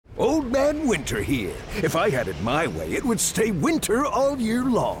Old Man Winter here. If I had it my way, it would stay winter all year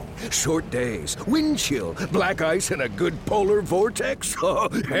long. Short days, wind chill, black ice, and a good polar vortex. Oh,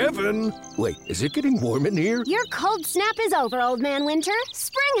 heaven! Wait, is it getting warm in here? Your cold snap is over, Old Man Winter.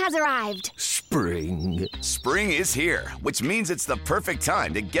 Spring has arrived. Spring. Spring is here, which means it's the perfect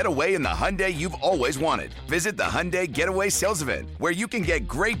time to get away in the Hyundai you've always wanted. Visit the Hyundai Getaway Sales Event, where you can get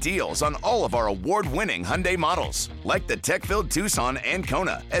great deals on all of our award-winning Hyundai models, like the tech-filled Tucson and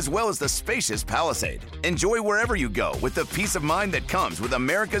Kona, as well as the spacious Palisade. Enjoy wherever you go with the peace of mind that comes with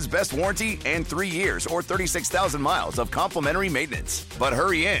America's best warranty and 3 years or 36,000 miles of complimentary maintenance. But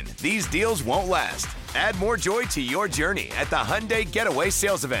hurry in, these deals won't last. Add more joy to your journey at the Hyundai Getaway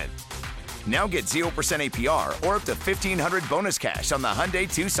Sales Event. Now get 0% APR or up to $1,500 bonus cash on the Hyundai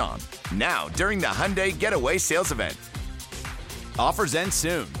Tucson. Now, during the Hyundai Getaway Sales Event. Offers end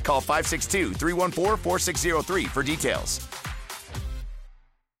soon. Call 562-314-4603 for details.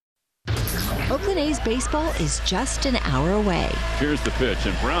 Oakland A's baseball is just an hour away. Here's the pitch,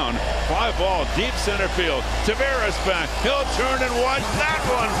 and Brown, fly ball, deep center field. Tavares back. He'll turn and watch that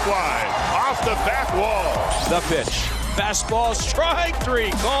one fly off the back wall. The pitch. Fastball, strike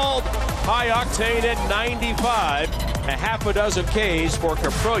three, called high octane at 95. A half a dozen Ks for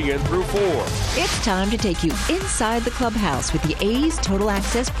Caprillion through 4. It's time to take you inside the clubhouse with the A's Total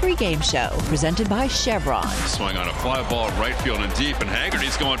Access pregame show, presented by Chevron. Swung on a fly ball right field and deep, and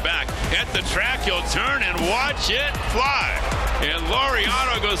Haggerty's going back at the track. He'll turn and watch it fly. And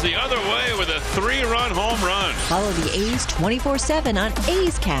Laureano goes the other way with a 3-run home run. Follow the A's 24/7 on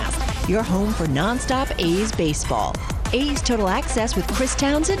A's Cast, your home for nonstop A's baseball. A's Total Access with Chris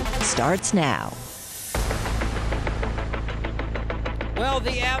Townsend starts now. Well,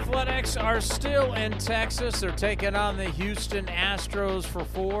 the Athletics are still in Texas. They're taking on the Houston Astros for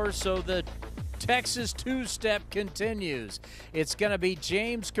 4, so the Texas two-step continues. It's going to be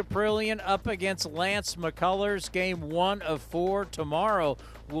James Caprillion up against Lance McCullers. Game 1 of 4 tomorrow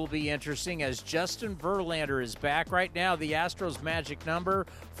will be interesting as Justin Verlander is back. Right now, the Astros' magic number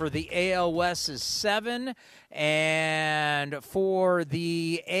for the AL West is 7, and for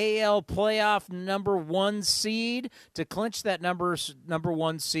the AL playoff number 1 seed, to clinch that number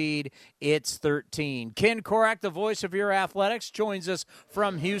 1 seed, it's 13. Ken Korak, the voice of your Athletics, joins us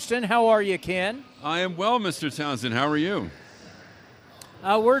from Houston. How are you, Ken? I am well, Mr. Townsend. How are you?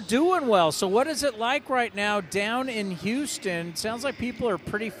 We're doing well. So what is it like right now down in Houston? Sounds like people are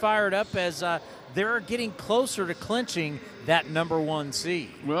pretty fired up as they're getting closer to clinching that number 1 seed.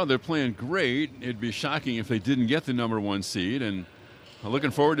 Well, they're playing great. It'd be shocking if they didn't get the number 1 seed. And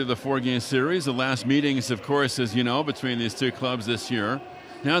looking forward to the 4-game series. The last meetings, of course, as you know, between these two clubs this year.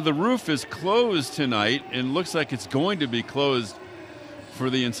 Now, the roof is closed tonight and looks like it's going to be closed for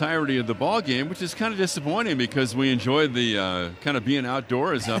the entirety of the ball game, which is kind of disappointing because we enjoyed the kind of being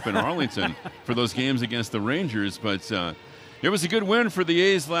outdoors up in Arlington for those games against the Rangers. But it was a good win for the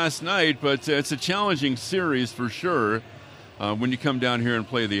A's last night, but it's a challenging series for sure when you come down here and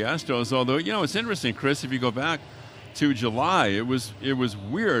play the Astros. Although, you know, it's interesting, Chris, if you go back to July, it was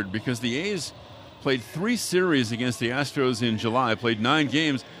weird because the A's played 3 series against the Astros in July, played 9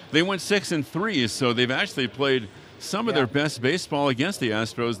 games. They went 6-3, so they've actually played some of their best baseball against the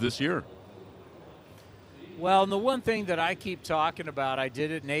Astros this year. Well, and the one thing that I keep talking about, I did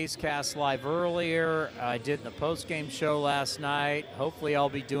it in A's Cast Live earlier, I did in the post-game show last night, hopefully I'll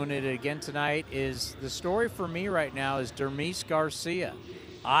be doing it again tonight, is the story for me right now is Dermis Garcia.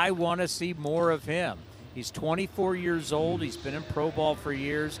 I want to see more of him. He's 24 years old. He's been in pro ball for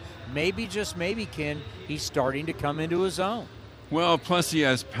years. Maybe, just maybe, Ken, he's starting to come into his own. Well, plus he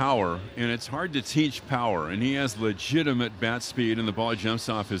has power, and it's hard to teach power, and he has legitimate bat speed, and the ball jumps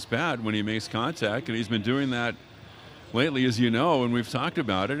off his bat when he makes contact, and he's been doing that lately, as you know, and we've talked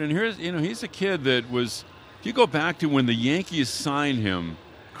about it. And here's, you know, he's a kid that was, if you go back to when the Yankees signed him,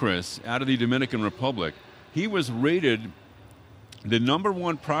 Chris, out of the Dominican Republic, he was rated the number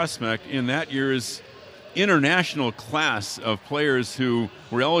 1 prospect in that year's international class of players who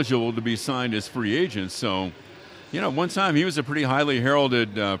were eligible to be signed as free agents. So, you know, one time he was a pretty highly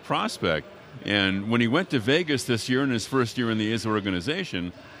heralded prospect. And when he went to Vegas this year in his first year in the A's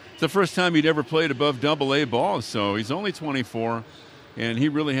organization, it's the first time he'd ever played above AA ball. So he's only 24, and he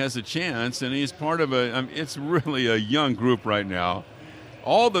really has a chance. And he's part of it's really a young group right now.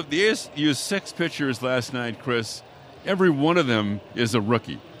 The A's used 6 pitchers last night, Chris. Every one of them is a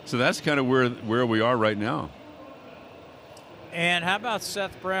rookie. So that's kind of where we are right now. And how about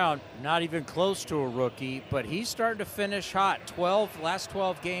Seth Brown? Not even close to a rookie, but he's starting to finish hot. Last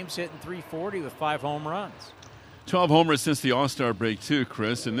 12 games hitting .340 with 5 home runs. 12 homers since the All-Star break too,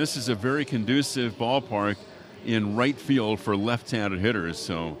 Chris, and this is a very conducive ballpark in right field for left-handed hitters.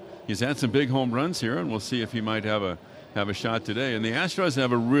 So he's had some big home runs here, and we'll see if he might have a shot today. And the Astros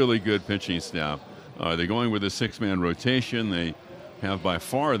have a really good pitching staff. They're going with a 6-man rotation. They have by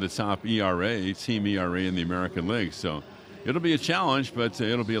far the top ERA, team ERA in the American League. So it'll be a challenge, but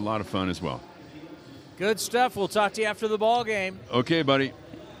it'll be a lot of fun as well. Good stuff. We'll talk to you after the ball game. Okay, buddy.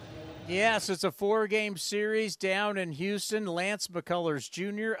 Yes, it's a 4-game series down in Houston. Lance McCullers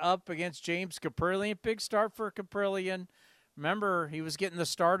Jr. up against James Kaprielian. Big start for Kaprielian. Remember, he was getting the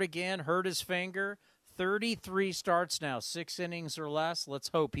start again, hurt his finger. 33 starts now, 6 innings or less.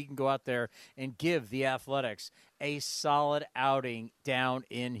 Let's hope he can go out there and give the Athletics a solid outing down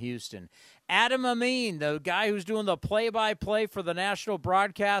in Houston. Adam Amin, the guy who's doing the play-by-play for the national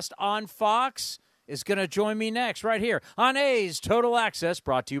broadcast on Fox, is going to join me next right here on A's Total Access,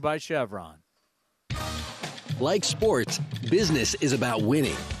 brought to you by Chevron. Like sports, business is about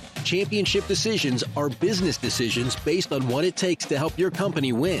winning. Championship decisions are business decisions based on what it takes to help your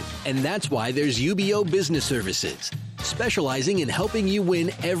company win. And that's why there's UBO Business Services, specializing in helping you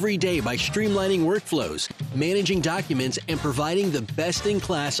win every day by streamlining workflows, managing documents, and providing the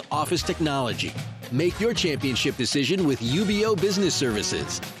best-in-class office technology. Make your championship decision with UBO Business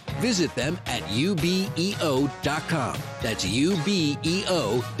Services. Visit them at ubeo.com. That's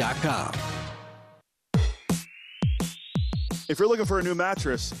ubeo.com. If you're looking for a new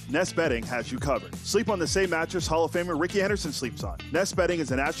mattress, Nest Bedding has you covered. Sleep on the same mattress Hall of Famer Ricky Henderson sleeps on. Nest Bedding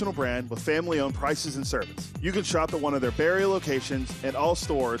is a national brand with family-owned prices and service. You can shop at one of their Bay Area locations, and all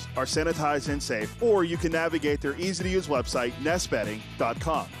stores are sanitized and safe, or you can navigate their easy-to-use website,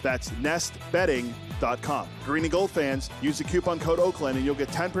 nestbedding.com. That's nestbedding.com. Green and gold fans, use the coupon code Oakland and you'll get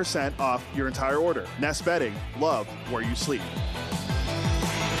 10% off your entire order. Nest Bedding, love where you sleep.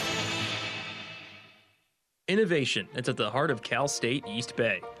 Innovation is at the heart of Cal State East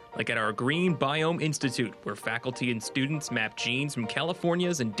Bay, like at our Green Biome Institute, where faculty and students map genes from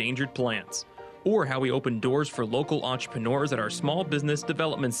California's endangered plants, or how we open doors for local entrepreneurs at our Small Business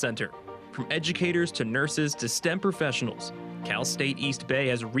Development Center. From educators to nurses to STEM professionals, Cal State East Bay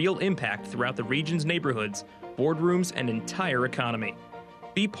has real impact throughout the region's neighborhoods, boardrooms, and entire economy.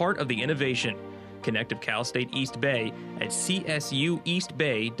 Be part of the innovation. Connect with Cal State East Bay at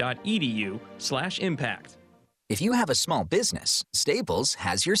csueastbay.edu/impact. If you have a small business, Staples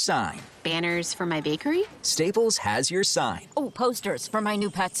has your sign. Banners for my bakery? Staples has your sign. Oh, posters for my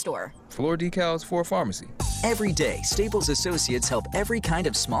new pet store. Floor decals for a pharmacy. Every day, Staples associates help every kind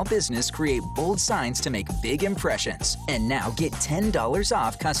of small business create bold signs to make big impressions. And now get $10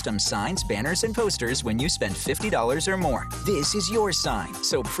 off custom signs, banners, and posters when you spend $50 or more. This is your sign,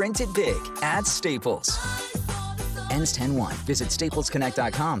 so print it big at Staples. Ends 10/1. Visit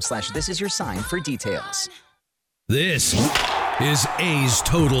staplesconnect.com/thisisyoursign for details. This is A's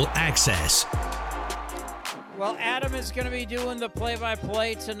Total Access. Well, Adam is going to be doing the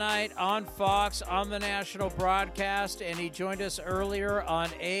play-by-play tonight on Fox on the national broadcast, and he joined us earlier on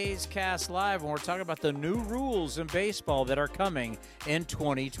A's Cast Live, and we're talking about the new rules in baseball that are coming in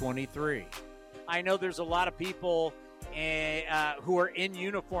 2023. I know there's a lot of people who are in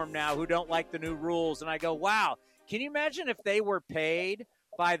uniform now who don't like the new rules, and I go, wow, can you imagine if they were paid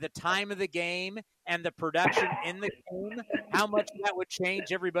by the time of the game and the production in the game, how much that would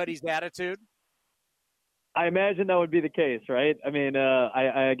change everybody's attitude? I imagine that would be the case, right? I mean,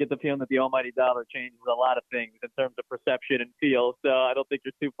 I get the feeling that the almighty dollar changes a lot of things in terms of perception and feel, so I don't think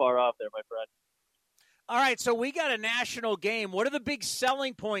you're too far off there, my friend. All right, so we got a national game. What are the big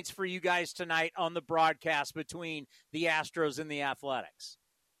selling points for you guys tonight on the broadcast between the Astros and the Athletics?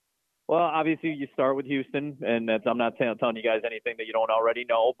 Well, obviously you start with Houston, and I'm not telling you guys anything that you don't already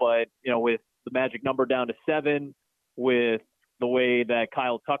know, but, with the magic number down to 7, with the way that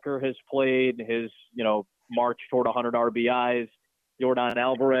Kyle Tucker has played, his, march toward 100 RBIs, Yordan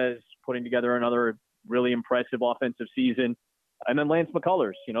Alvarez putting together another really impressive offensive season, and then Lance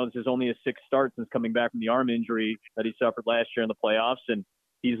McCullers. This is only his 6th start since coming back from the arm injury that he suffered last year in the playoffs, and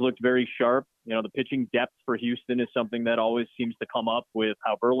he's looked very sharp. The pitching depth for Houston is something that always seems to come up with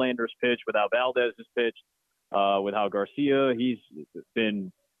how Verlander's pitched, with how Valdez has pitched, with how Garcia. He's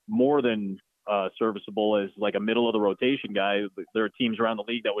been more than serviceable as like a middle-of-the-rotation guy. There are teams around the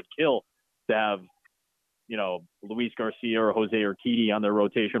league that would kill to have, Luis Garcia or Jose Urquidy on their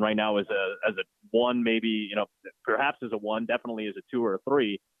rotation right now as a 1, maybe, perhaps as a 1, definitely as a 2 or a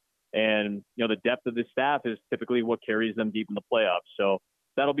 3. And, the depth of this staff is typically what carries them deep in the playoffs. So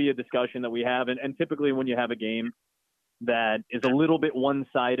that'll be a discussion that we have. And typically when you have a game that is a little bit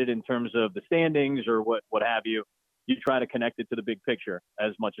one-sided in terms of the standings or what have you, you try to connect it to the big picture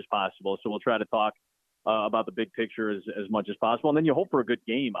as much as possible. So we'll try to talk about the big picture as much as possible. And then you hope for a good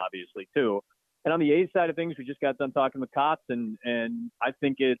game, obviously, too. And on the A's side of things, we just got done talking with Kotz, and I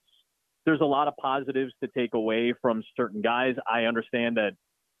think it's there's a lot of positives to take away from certain guys. I understand that,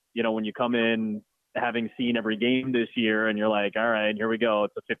 when you come in having seen every game this year and you're like, all right, here we go.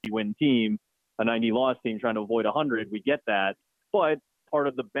 It's a 50-win team, a 90-loss team trying to avoid 100. We get that. But part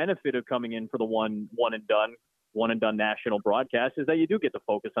of the benefit of coming in for the one and done national broadcast is that you do get to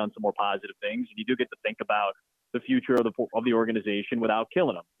focus on some more positive things. And you do get to think about the future of the organization without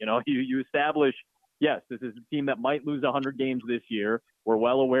killing them. You establish, yes, this is a team that might lose 100 games this year. We're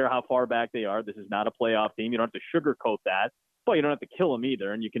well aware how far back they are. This is not a playoff team. You don't have to sugarcoat that, but you don't have to kill them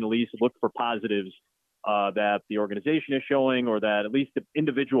either. And you can at least look for positives that the organization is showing, or that at least the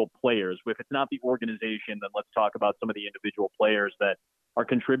individual players. If it's not the organization, then let's talk about some of the individual players that are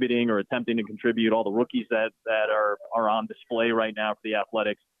contributing or attempting to contribute, all the rookies that are on display right now for the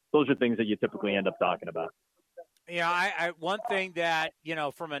Athletics. Those are things that you typically end up talking about. I one thing that,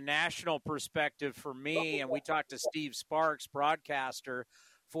 from a national perspective for me, and we talked to Steve Sparks, broadcaster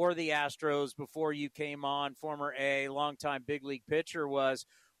for the Astros before you came on, former longtime big league pitcher, was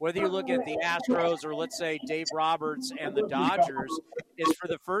whether you look at the Astros or, let's say, Dave Roberts and the Dodgers, is for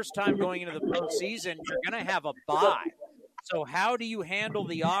the first time going into the postseason, you're going to have a bye. So how do you handle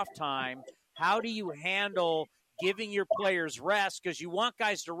the off time? How do you handle giving your players rest? Because you want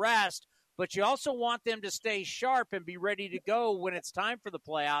guys to rest, but you also want them to stay sharp and be ready to go when it's time for the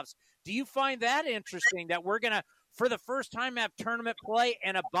playoffs. Do you find that interesting that we're going to, for the first time, have tournament play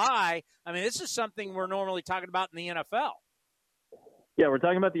and a bye? I mean, this is something we're normally talking about in the NFL. Yeah, we're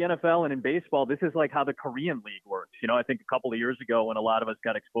talking about the NFL, and in baseball, this is like how the Korean League works. I think a couple of years ago when a lot of us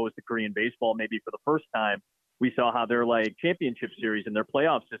got exposed to Korean baseball, maybe for the first time, we saw how their championship series and their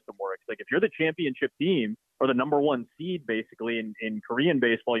playoff system works. Like if you're the championship team or the number one seed, basically in Korean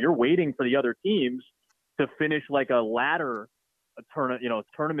baseball, you're waiting for the other teams to finish like a ladder,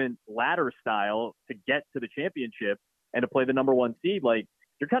 tournament ladder style to get to the championship and to play the number one seed. Like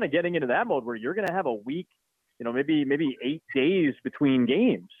you're kind of getting into that mode where you're going to have a week, maybe 8 days between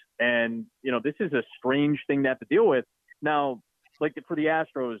games. And, this is a strange thing to have to deal with. Now, like for the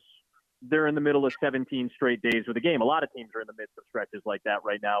Astros, they're in the middle of 17 straight days with a game. A lot of teams are in the midst of stretches like that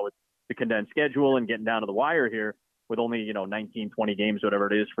right now with the condensed schedule and getting down to the wire here with only, 19, 20 games,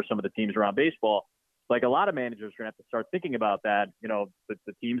 whatever it is for some of the teams around baseball. Like a lot of managers are going to have to start thinking about that,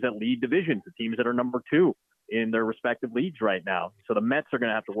 the teams that lead divisions, the teams that are number 2 in their respective leagues right now. So the Mets are going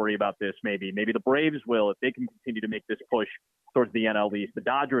to have to worry about this maybe. Maybe the Braves will if they can continue to make this push towards the NL East. The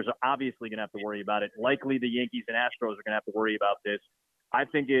Dodgers are obviously going to have to worry about it. Likely the Yankees and Astros are going to have to worry about this. I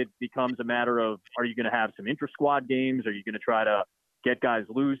think it becomes a matter of, are you going to have some intra-squad games? Are you going to try to get guys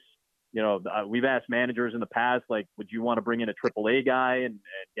loose? We've asked managers in the past, like, would you want to bring in a AAA guy and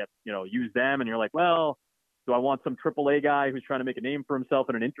get, use them? And you're like, well, do I want some AAA guy who's trying to make a name for himself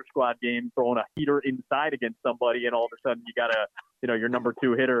in an intra-squad game, throwing a heater inside against somebody, and all of a sudden you got to, your number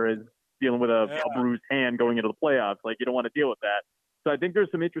 2 hitter is dealing with a bruised hand going into the playoffs. Like, you don't want to deal with that. So I think there's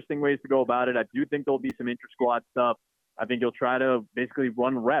some interesting ways to go about it. I do think there'll be some intra-squad stuff. I think you'll try to basically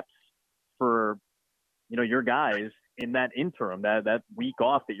run reps for, your guys in that interim, that week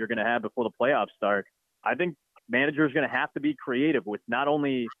off that you're going to have before the playoffs start. I think managers are going to have to be creative with not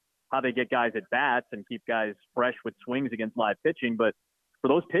only how they get guys at bats and keep guys fresh with swings against live pitching, but for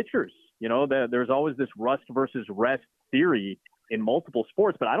those pitchers, there's always this rust versus rest theory in multiple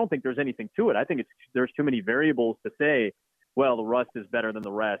sports, but I don't think there's anything to it. I think there's too many variables to say, well, the rust is better than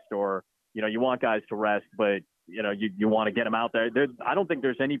the rest, or, you want guys to rest, but you want to get them out there. I don't think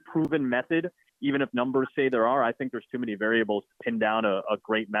there's any proven method, even if numbers say there are. I think there's too many variables to pin down a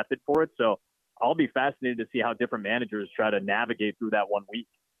great method for it. So I'll be fascinated to see how different managers try to navigate through that 1 week.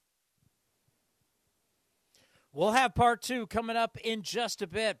 We'll have part 2 coming up in just a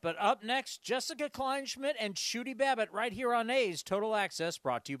bit. But up next, Jessica Kleinschmidt and Shooty Babbitt right here on A's Total Access,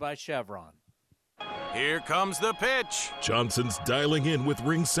 brought to you by Chevron. Here comes the pitch. Johnson's dialing in with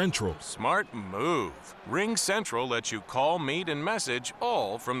Ring Central. Smart move. Ring Central lets you call, meet, and message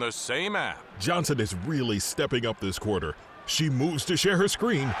all from the same app. Johnson is really stepping up this quarter. She moves to share her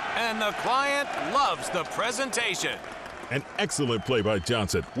screen. And the client loves the presentation. An excellent play by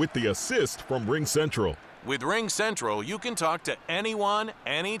Johnson with the assist from Ring Central. With Ring Central, you can talk to anyone,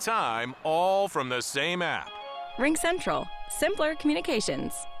 anytime, all from the same app. Ring Central. Simpler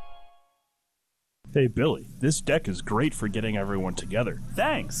communications. Hey, Billy, this deck is great for getting everyone together.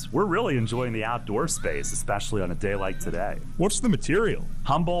 Thanks. We're really enjoying the outdoor space, especially on a day like today. What's the material?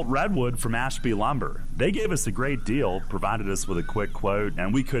 Humboldt Redwood from Ashby Lumber. They gave us a great deal, provided us with a quick quote,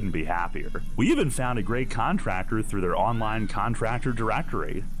 and we couldn't be happier. We even found a great contractor through their online contractor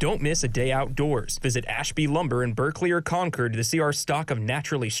directory. Don't miss a day outdoors. Visit Ashby Lumber in Berkeley or Concord to see our stock of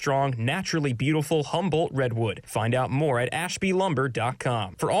naturally strong, naturally beautiful Humboldt Redwood. Find out more at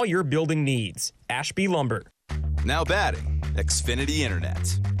ashbylumber.com for all your building needs. Ashby Lumber. Now batting, Xfinity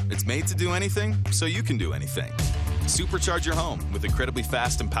Internet. It's made to do anything, so you can do anything. Supercharge your home with incredibly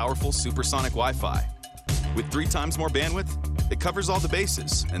fast and powerful supersonic Wi-Fi. With 3 times more bandwidth, it covers all the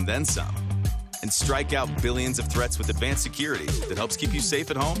bases and then some. And strike out billions of threats with advanced security that helps keep you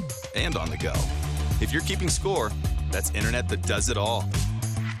safe at home and on the go. If you're keeping score, that's internet that does it all.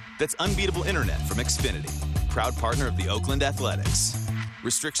 That's unbeatable internet from Xfinity, proud partner of the Oakland Athletics.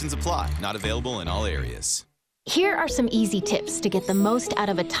 Restrictions apply, not available in all areas. Here are some easy tips to get the most out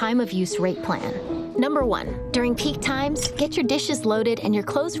of a time-of-use rate plan. Number 1, during peak times, get your dishes loaded and your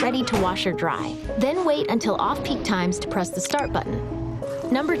clothes ready to wash or dry. Then wait until off-peak times to press the start button.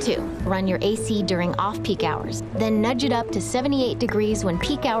 Number 2, run your AC during off-peak hours, then nudge it up to 78 degrees when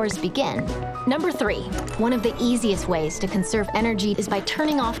peak hours begin. Number 3, one of the easiest ways to conserve energy is by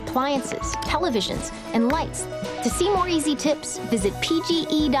turning off appliances, televisions, and lights. To see more easy tips, visit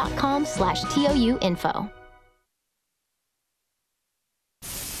pge.com/TOUinfo.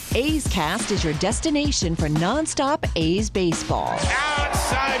 A's Cast is your destination for nonstop A's baseball.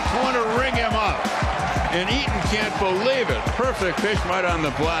 Outside corner, ring him up. And Eaton can't believe it. Perfect pitch right on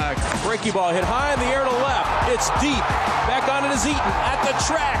the black. Breaky ball hit high in the air to left. It's deep. Back on it is Eaton. At the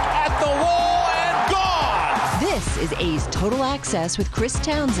track, at the wall, and gone! This is A's Total Access with Chris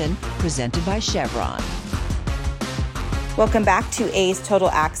Townsend, presented by Chevron. Welcome back to A's Total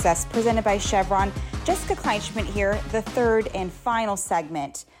Access, presented by Chevron. Jessica Kleinschmidt here, the third and final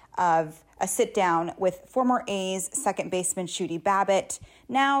segment of a sit-down with former A's second baseman Shooty Babbitt.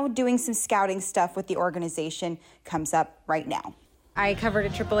 Now doing some scouting stuff with the organization, comes up right now. I covered a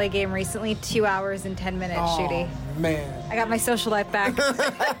AAA game recently, 2 hours and 10 minutes, Shooty. Man. I got my social life back.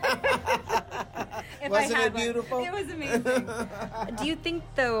 Wasn't it beautiful? It was amazing. Do you think,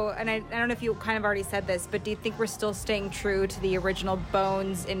 though, and I don't know if you kind of already said this, but do you think we're still staying true to the original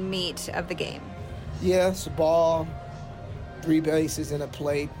bones and meat of the game? Yes, ball, 3 bases and a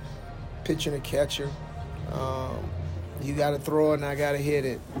plate, pitcher and a catcher. You got to throw it and I got to hit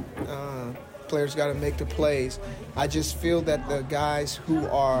it. Players got to make the plays. I just feel that the guys who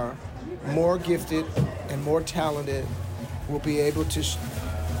are more gifted and more talented will be able to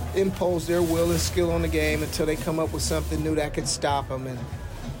impose their will and skill on the game until they come up with something new that could stop them, and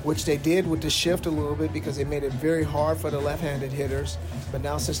which they did with the shift a little bit because they made it very hard for the left-handed hitters. But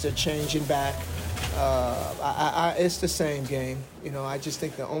now since they're changing back, it's the same game. You know, I just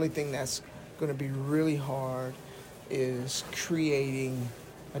think the only thing that's going to be really hard is creating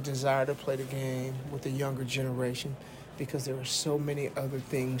a desire to play the game with the younger generation, because there are so many other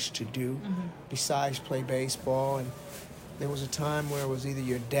things to do besides play baseball. And there was a time where it was either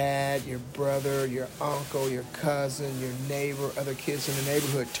your dad, your brother, your uncle, your cousin, your neighbor, other kids in the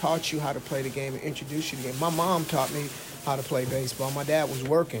neighborhood taught you how to play the game and introduced you to the game. My mom taught me how to play baseball. My dad was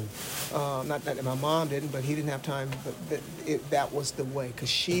working. Not that my mom didn't, but he didn't have time. But that was the way, because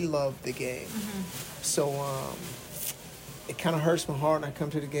she loved the game. So it kind of hurts my heart when I come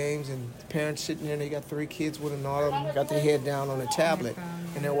to the games and the parents sitting there and they got 3 kids with them, all of them got their head down on a tablet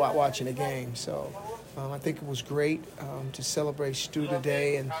and they're watching the game. So I think it was great to celebrate Student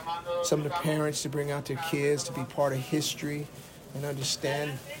Day and some of the parents to bring out their kids to be part of history and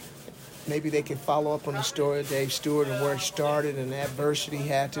understand. Maybe they can follow up on the story of Dave Stewart and where it started and the adversity he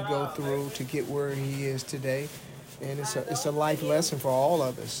had to go through to get where he is today. And it's a life lesson for all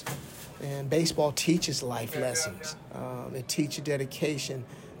of us. And baseball teaches life lessons. It teaches you dedication.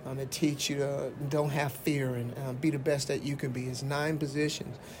 It teaches you to don't have fear and be the best that you can be. It's 9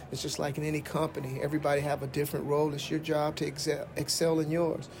 positions. It's just like in any company. Everybody have a different role. It's your job to excel in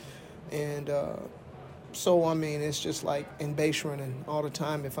yours. And so, I mean, it's just like in base running all the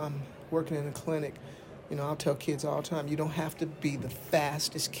time. If I'm working in a clinic, you know, I'll tell kids all the time, you don't have to be the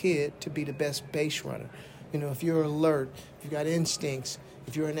fastest kid to be the best base runner. You know, if you're alert, if you got instincts,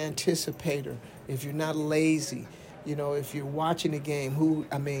 if you're an anticipator, if you're not lazy, you know, if you're watching the game,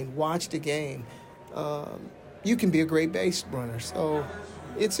 watch the game, you can be a great base runner. So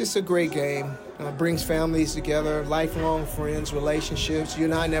it's just a great game. Brings families together, lifelong friends, relationships. You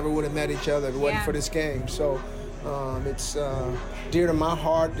and I never would have met each other if it wasn't for this game. So It's dear to my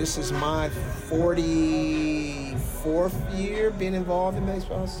heart. This is my 44th year being involved in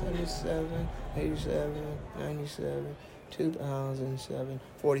baseball. 77, 87, 97, 2007,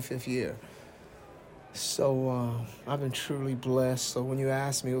 45th year. So I've been truly blessed. So when you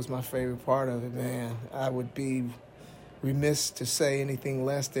ask me, it was my favorite part of it, man, I would be remiss to say anything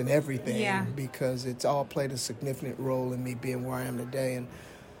less than everything because it's all played a significant role in me being where I am today. And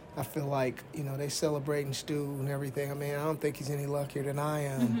I feel like, they celebrating Stu and everything. I mean, I don't think he's any luckier than I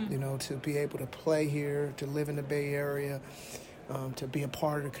am, to be able to play here, to live in the Bay Area, to be a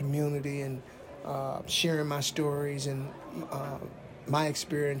part of the community and sharing my stories and my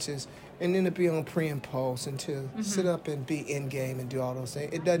experiences, and then to be on pre and post and to sit up and be in game and do all those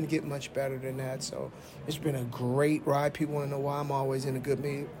things. It doesn't get much better than that. So it's been a great ride. People want to know why I'm always in a good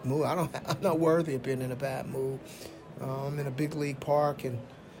mood. I'm not worthy of being in a bad mood. I'm in a big league park and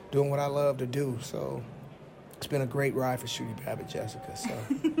doing what I love to do. So it's been a great ride for Shooty Babitt, Jessica. So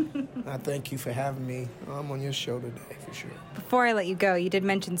I thank you for having me. I'm on your show today for sure. Before I let you go, you did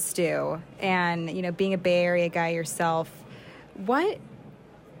mention Stu and, being a Bay Area guy yourself. What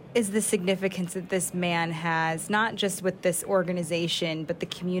is the significance that this man has, not just with this organization, but the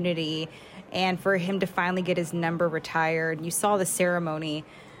community, and for him to finally get his number retired? You saw the ceremony.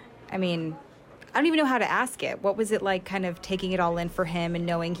 I mean, I don't even know how to ask it. What was it like kind of taking it all in for him and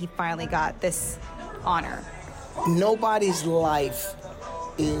knowing he finally got this honor? Nobody's life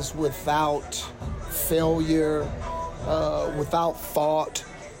is without failure, without thought.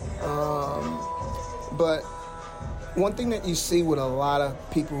 But one thing that you see with a lot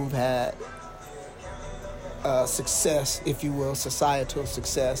of people who've had success, if you will, societal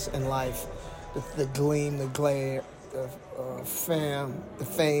success in life, the gleam, the glare, the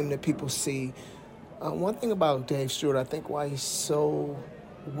fame that people see. One thing about Dave Stewart, I think why he's so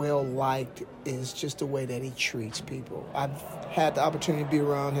well liked is just the way that he treats people. I've had the opportunity to be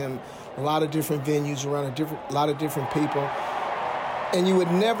around him, a lot of different venues, around a lot of different people, and you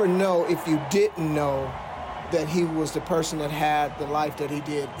would never know if you didn't know that he was the person that had the life that he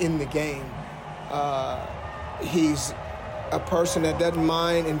did in the game. He's a person that doesn't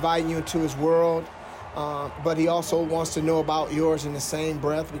mind inviting you into his world, but he also wants to know about yours in the same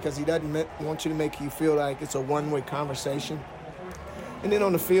breath because he doesn't want you to make you feel like it's a one-way conversation. And then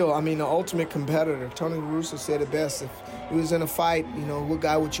on the field, I mean, the ultimate competitor. Tony La Russa said it best. If he was in a fight, what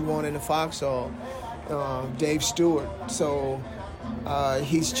guy would you want in the foxhole? Dave Stewart. So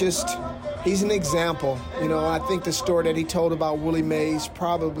he's an example. I think the story that he told about Willie Mays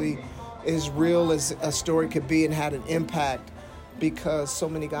probably as real as a story could be and had an impact because so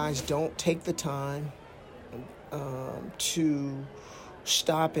many guys don't take the time to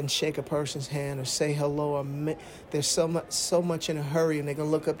stop and shake a person's hand or say hello. They're so much in a hurry, and they're going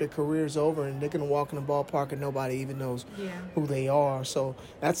to look up their career's over, and they're going to walk in the ballpark and nobody even knows who they are. So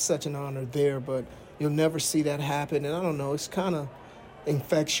that's such an honor there, but you'll never see that happen. And I don't know, it's kind of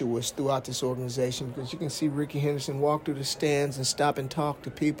infectious throughout this organization because you can see Ricky Henderson walk through the stands and stop and talk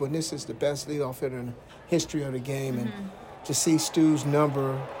to people, and this is the best leadoff hitter in the history of the game. And to see Stu's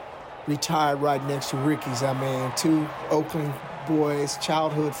number retired right next to Ricky's, I mean, two Oakland boys,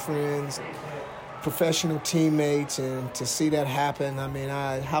 childhood friends, professional teammates, and to see that happen, I mean,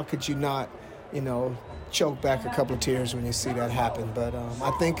 how could you not, choke back a couple of tears when you see that happen? But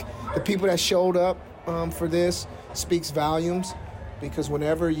I think the people that showed up for this speaks volumes because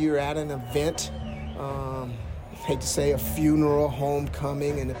whenever you're at an event, hate to say a funeral,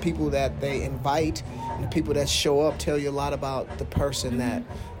 homecoming, and the people that they invite and the people that show up tell you a lot about the person that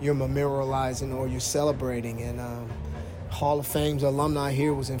you're memorializing or you're celebrating. And Hall of Fame's alumni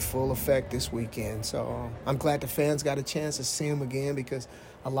here was in full effect this weekend. So I'm glad the fans got a chance to see him again because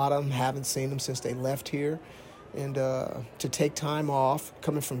a lot of them haven't seen him since they left here. And to take time off,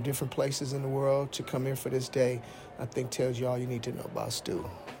 coming from different places in the world to come here for this day, I think tells you all you need to know about Stu.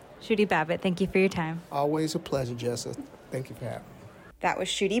 Shooty Babitt, thank you for your time. Always a pleasure, Jessica. Thank you for having me. That was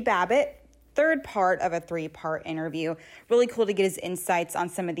Shooty Babitt, third part of a 3-part interview. Really cool to get his insights on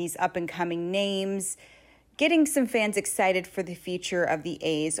some of these up-and-coming names, getting some fans excited for the future of the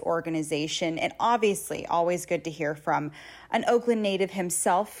A's organization, and obviously always good to hear from an Oakland native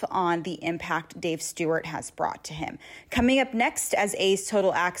himself on the impact Dave Stewart has brought to him. Coming up next, as A's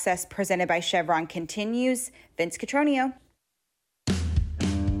Total Access presented by Chevron continues, Vince Cotroneo.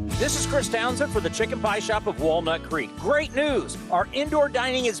 This is Chris Townsend for the Chicken Pie Shop of Walnut Creek. Great news! Our indoor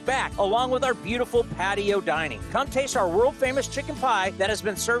dining is back, along with our beautiful patio dining. Come taste our world-famous chicken pie that has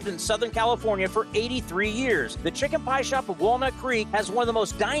been served in Southern California for 83 years. The Chicken Pie Shop of Walnut Creek has one of the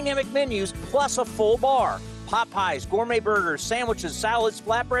most dynamic menus, plus a full bar. pot pies, gourmet burgers, sandwiches, salads,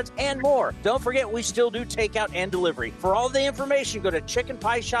 flatbreads, and more. Don't forget, we still do takeout and delivery. For all the information, go to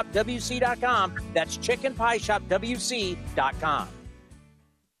chickenpieshopwc.com. That's chickenpieshopwc.com.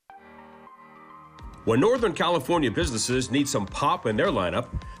 When Northern California businesses need some pop in their lineup,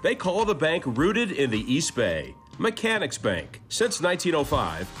 they call the bank rooted in the East Bay. Mechanics Bank. Since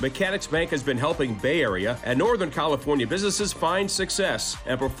 1905, Mechanics Bank has been helping Bay Area and Northern California businesses find success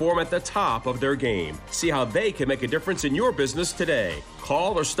and perform at the top of their game. See how they can make a difference in your business today.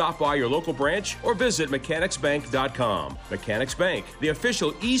 Call or stop by your local branch or visit mechanicsbank.com. Mechanics Bank, the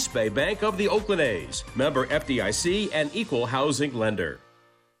official East Bay bank of the Oakland A's. Member FDIC and equal housing lender.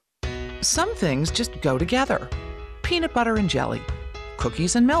 Some things just go together. Peanut butter and jelly,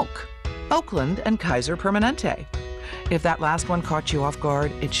 cookies and milk, Oakland and Kaiser Permanente. If that last one caught you off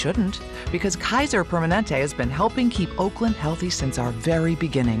guard, it shouldn't, because Kaiser Permanente has been helping keep Oakland healthy since our very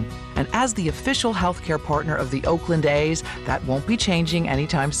beginning. And as the official healthcare partner of the Oakland A's, that won't be changing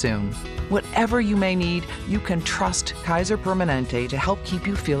anytime soon. Whatever you may need, you can trust Kaiser Permanente to help keep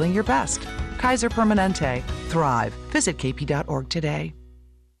you feeling your best. Kaiser Permanente. Thrive. Visit kp.org today.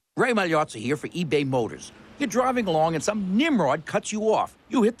 Ray Magliozzi here for eBay Motors. You're driving along and some nimrod cuts you off.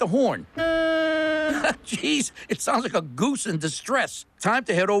 You hit the horn. Jeez, it sounds like a goose in distress. Time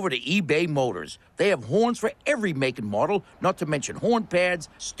to head over to eBay Motors. They have horns for every make and model, not to mention horn pads,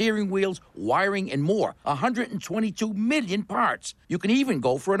 steering wheels, wiring, and more. 122 million parts. You can even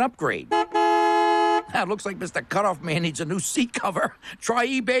go for an upgrade. Now, it looks like Mr. Cutoff Man needs a new seat cover. Try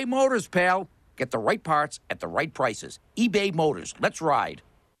eBay Motors, pal. Get the right parts at the right prices. eBay Motors. Let's ride.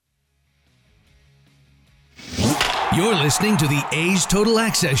 You're listening to the A's Total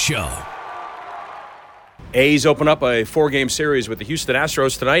Access Show. A's open up a 4-game series with the Houston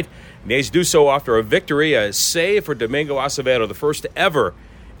Astros tonight. The A's do so after a victory, a save for Domingo Acevedo, the first ever in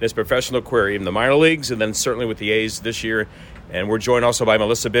his professional career in the minor leagues, and then certainly with the A's this year. And we're joined also by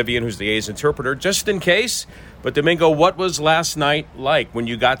Melissa Vivian, who's the A's interpreter, just in case. But Domingo, what was last night like when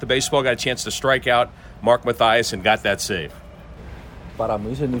you got the baseball, got a chance to strike out Mark Mathias and got that save? Para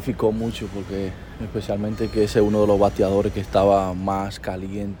mí significó mucho porque especialmente que ese es uno de los bateadores que estaba más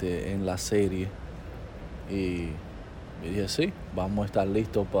caliente en la serie. Y dije, sí, vamos a estar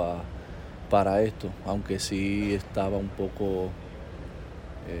listos para esto, aunque sí estaba un poco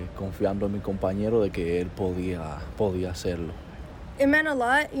confiando en mi compañero de que él podía hacerlo. It meant a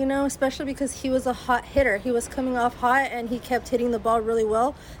lot, you know, especially because he was a hot hitter. He was coming off hot and he kept hitting the ball really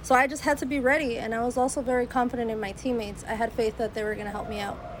well. So I just had to be ready, and I was also very confident in my teammates. I had faith that they were going to help me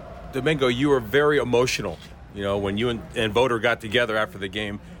out. Domingo, you were very emotional, you know, when you and Voter got together after the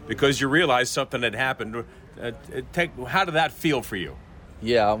game because you realized something had happened. How did that feel for you?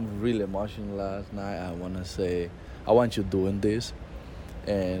 Yeah, I'm really emotional last night. I want you doing this.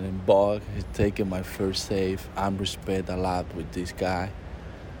 And Bog has taken my first save. I respect a lot with this guy.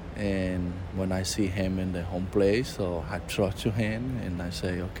 And when I see him in the home plate, so I trust him and I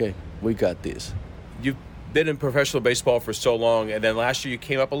say, okay, we got this. You've been in professional baseball for so long, and then last year you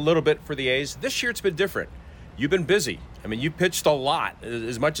came up a little bit for the A's. This year it's been different. You've been busy. I mean, you pitched a lot,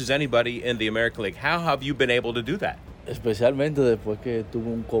 as much as anybody in the American League. How have you been able to do that? Especialmente después que tuvo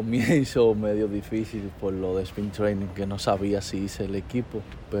un comienzo medio difícil por lo de spring training, que no sabía si hice el equipo,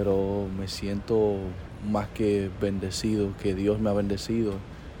 pero me siento más que bendecido, que Dios me ha bendecido,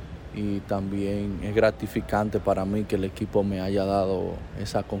 y también es gratificante para mí que el equipo me haya dado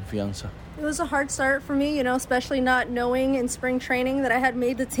esa confianza. It was a hard start for me, you know, especially not knowing in spring training that I had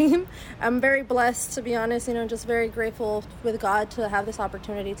made the team. I'm very blessed, to be honest, you know, just very grateful with God to have this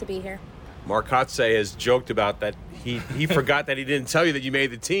opportunity to be here. Mark Kotsay has joked about that. He forgot that he didn't tell you that you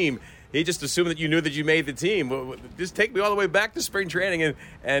made the team. He just assumed that you knew that you made the team. Just take me all the way back to spring training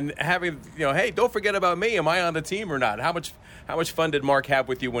and having, you know, hey, don't forget about me. Am I on the team or not? How much fun did Mark have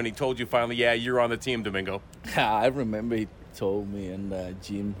with you when he told you finally, yeah, you're on the team, Domingo? I remember he told me in the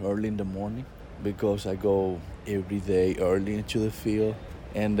gym early in the morning because I go every day early into the field.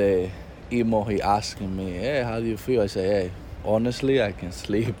 And he asking me, hey, how do you feel? I say, hey, honestly, I can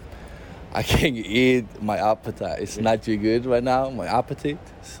sleep. I can't eat. My appetite is not too good right now, my appetite.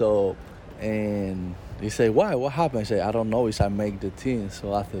 So, and he say, why? What happened? I say, I don't know. I make the team.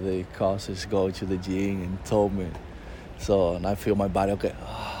 So after the coaches go to the gym and told me. So, and I feel my body, okay,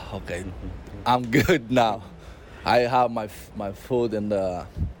 I'm good now. I have my foot in the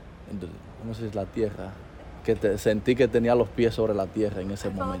 ¿cómo se dice? La tierra. Sentí que tenía los pies sobre la tierra en ese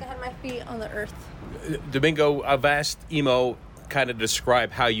momento. I felt like I had my feet on the earth. Domingo, I've asked Emo kind of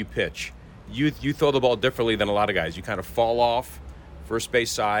describe how you pitch. You throw the ball differently than a lot of guys. You kind of fall off first base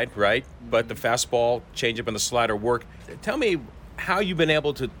side, right? But the fastball, changeup, and the slider work. Tell me how you've been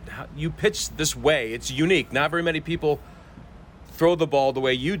able to you pitch this way. It's unique. Not very many people throw the ball the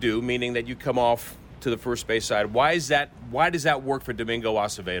way you do, meaning that you come off to the first base side. Why is that? Why does that work for Domingo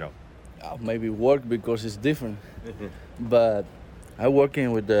Acevedo? Maybe work because it's different. But I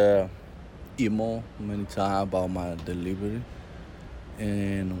working with the Emo many times about my delivery.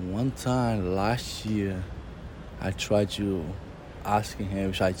 And one time last year, I tried to asking him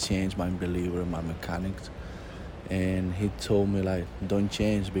if I change my delivery, my mechanics. And he told me, like, don't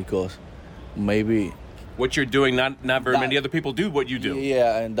change because maybe... What you're doing, not very many other people do what you do.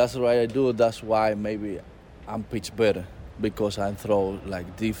 Yeah, and that's what I do. That's why maybe I'm pitch better because I throw,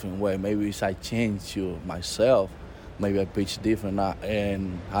 like, different way. Maybe if I change to myself, maybe I pitch different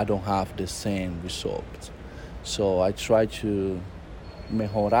and I don't have the same results. So I try to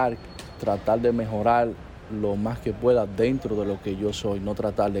tratar de mejorar lo más que pueda dentro de lo que yo soy, no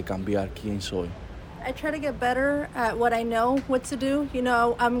tratar de cambiar quién soy. I try to get better at what I know what to do. You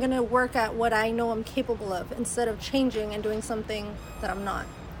know, I'm going to work at what I know I'm capable of instead of changing and doing something that I'm not.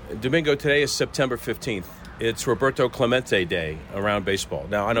 Domingo, today is September 15th. It's Roberto Clemente Day around baseball.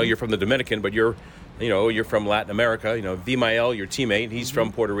 Now, I know you're from the Dominican, but you're from Latin America. You know, Vimael, your teammate, he's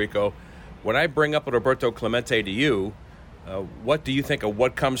from Puerto Rico. When I bring up Roberto Clemente to you, what do you think of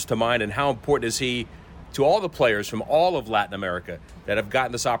what comes to mind, and how important is he to all the players from all of Latin America that have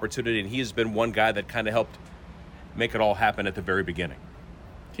gotten this opportunity, and he has been one guy that kind of helped make it all happen at the very beginning?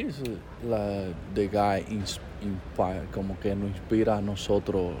 He's the guy inspire, como que nos inspira a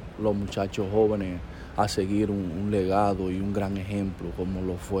nosotros, los muchachos jóvenes, a seguir un legado y un gran ejemplo como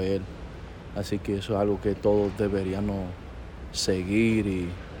lo fue él. Así que eso es algo que todos deberíamos seguir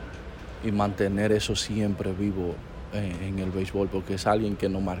y mantener eso siempre vivo en el béisbol, porque es alguien que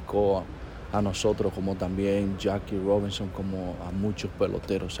nos marcó a nosotros, como también Jackie Robinson, como a muchos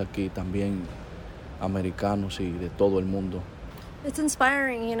peloteros aquí también, americanos y de todo el mundo. It's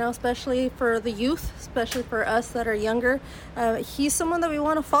inspiring, you know, especially for the youth, especially for us that are younger. He's someone that we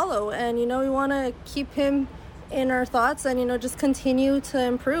want to follow, and, you know, we want to keep him in our thoughts and, you know, just continue to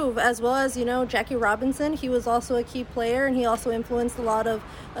improve, as well as, you know, Jackie Robinson. He was also a key player, and he also influenced a lot of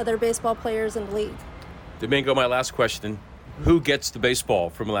other baseball players in the league. Domingo, my last question. Who gets the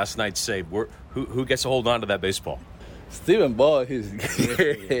baseball from last night's save? Who gets to hold on to that baseball? Steven Ball, he's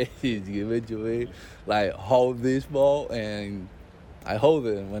giving to me, like, hold this ball, and I hold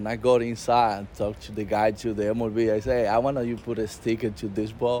it. When I go inside and talk to the guy to the MLB, I say, I want you to put a sticker to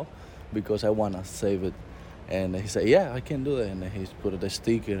this ball because I want to save it. And he said, yeah, I can do that. And he's put the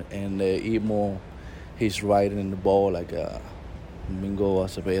sticker, and Emo, he's riding the ball like Domingo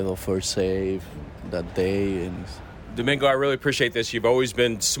Acevedo first save that day. And Domingo, I really appreciate this. You've always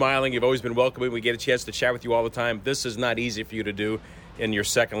been smiling. You've always been welcoming. We get a chance to chat with you all the time. This is not easy for you to do in your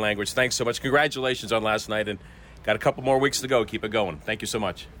second language. Thanks so much. Congratulations on last night, and got a couple more weeks to go. Keep it going. Thank you so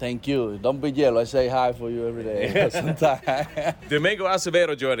much. Thank you. Don't be jealous. I say hi for you every day. Sometimes. Domingo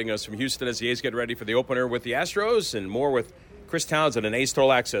Acevedo joining us from Houston as the A's get ready for the opener with the Astros, and more with Chris Townsend and A's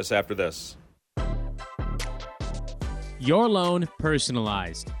Total Access after this. Your loan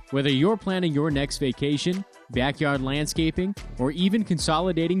personalized. Whether you're planning your next vacation, backyard landscaping, or even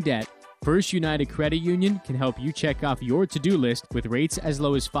consolidating debt, First United Credit Union can help you check off your to-do list with rates as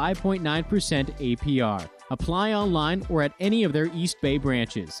low as 5.9% APR. Apply online or at any of their East Bay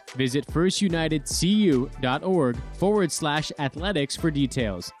branches. Visit firstunitedcu.org/athletics for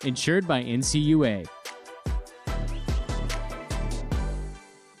details. Insured by NCUA.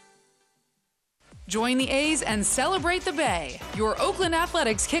 Join the A's and celebrate the Bay. Your Oakland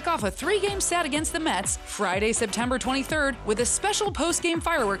Athletics kick off a 3-game set against the Mets Friday, September 23rd with a special post-game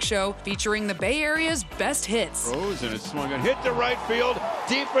fireworks show featuring the Bay Area's best hits. Rose, and it's swung and hit to right field,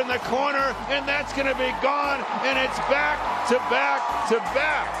 deep in the corner, and that's going to be gone, and it's back to back to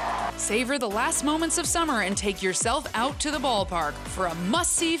back. Savor the last moments of summer and take yourself out to the ballpark for a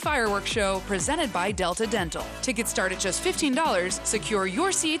must-see fireworks show presented by Delta Dental. Tickets start at just $15. Secure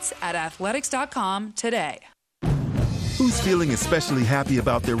your seats at athletics.com today. Who's feeling especially happy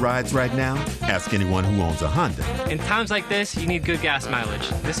about their rides right now? Ask anyone who owns a Honda. In times like this, you need good gas mileage.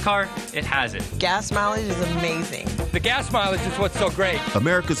 This car, it has it. Gas mileage is amazing. The gas mileage is what's so great.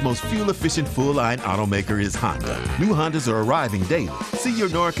 America's most fuel-efficient full-line automaker is Honda. New Hondas are arriving daily. See your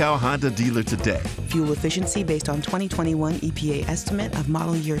NorCal Honda dealer today. Fuel efficiency based on 2021 EPA estimate of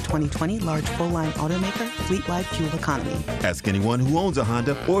model year 2020 large full-line automaker, fleet-wide fuel economy. Ask anyone who owns a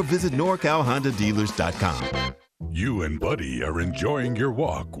Honda or visit NorCalHondaDealers.com. You and Buddy are enjoying your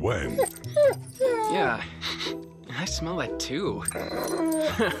walk when... Yeah, I smell that too.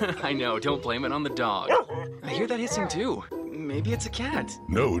 I know, don't blame it on the dog. I hear that hissing too. Maybe it's a cat.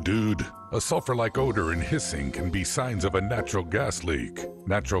 No, dude. A sulfur-like odor and hissing can be signs of a natural gas leak.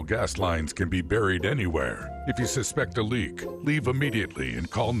 Natural gas lines can be buried anywhere. If you suspect a leak, leave immediately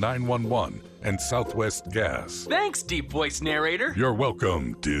and call 911 and Southwest Gas. Thanks, deep voice narrator. You're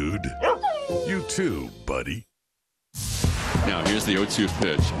welcome, dude. You too, buddy. Now here's the 0-2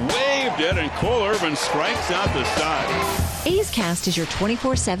 pitch. Waved it, and Cole Irvin strikes out the side. A's Cast is your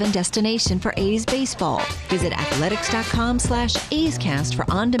 24/7 destination for A's baseball. Visit athletics.com/A's Cast for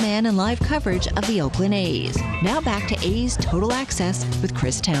on-demand and live coverage of the Oakland A's. Now back to A's Total Access with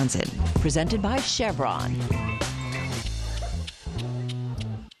Chris Townsend. Presented by Chevron.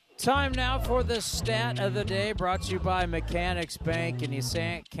 Time now for the stat of the day, brought to you by Mechanics Bank. And you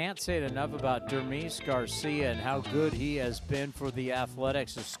can't say it enough about Dermis Garcia and how good he has been for the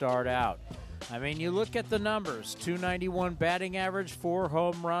Athletics to start out. I mean, you look at the numbers, 291 batting average, 4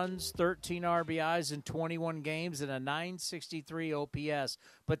 home runs, 13 RBIs in 21 games, and a 963 OPS.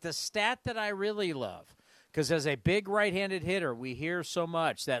 But the stat that I really love, because as a big right-handed hitter, we hear so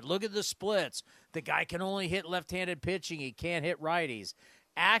much that look at the splits. The guy can only hit left-handed pitching. He can't hit righties.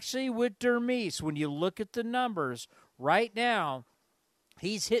 Actually, with Dermis, when you look at the numbers, right now,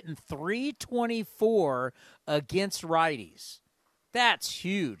 he's hitting .324 against righties. That's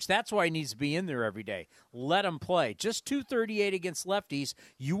huge. That's why he needs to be in there every day. Let him play. Just .238 against lefties.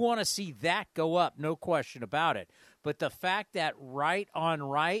 You want to see that go up, no question about it. But the fact that right on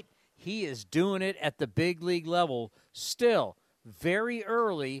right, he is doing it at the big league level still very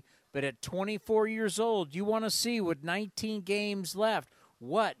early, but at 24 years old, you want to see with 19 games left,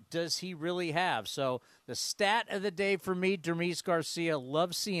 what does he really have? So the stat of the day for me, Dermis Garcia,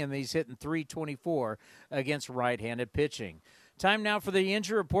 love seeing these hitting .324 against right-handed pitching. Time now for the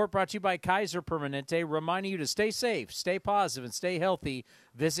injury report, brought to you by Kaiser Permanente, reminding you to stay safe, stay positive, and stay healthy.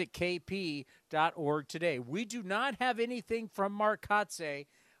 Visit kp.org today. We do not have anything from Mark Kotsay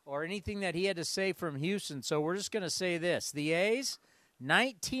or anything that he had to say from Houston, so we're just going to say this. The A's,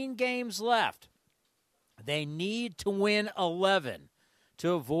 19 games left. They need to win 11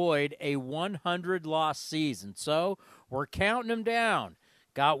 to avoid a 100-loss season. So we're counting them down.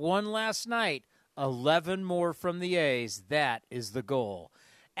 Got one last night, 11 more from the A's. That is the goal.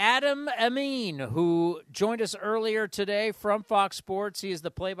 Adam Amin, who joined us earlier today from Fox Sports. He is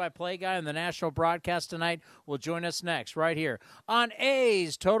the play-by-play guy on the national broadcast tonight. Will join us next right here on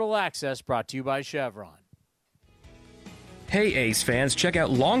A's Total Access, brought to you by Chevron. Hey A's fans, check out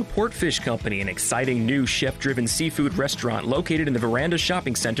Longport Fish Company, an exciting new chef-driven seafood restaurant located in the Veranda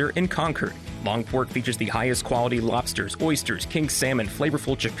Shopping Center in Concord. Longport features the highest quality lobsters, oysters, king salmon,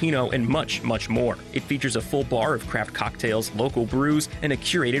 flavorful cioppino, and much, much more. It features a full bar of craft cocktails, local brews, and a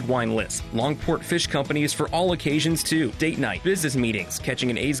curated wine list. Longport Fish Company is for all occasions too. Date night, business meetings, catching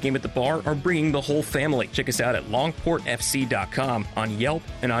an A's game at the bar, or bringing the whole family. Check us out at longportfc.com, on Yelp,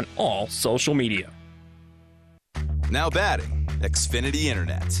 and on all social media. Now batting, Xfinity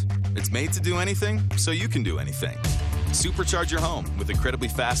Internet. It's made to do anything, so you can do anything. Supercharge your home with incredibly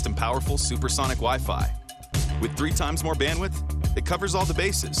fast and powerful supersonic Wi-Fi. With 3 times more bandwidth, it covers all the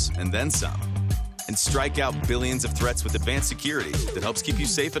bases, and then some. And strike out billions of threats with advanced security that helps keep you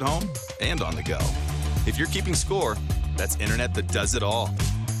safe at home and on the go. If you're keeping score, that's internet that does it all.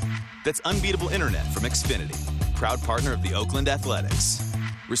 That's unbeatable internet from Xfinity, proud partner of the Oakland Athletics.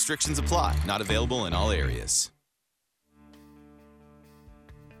 Restrictions apply, not available in all areas.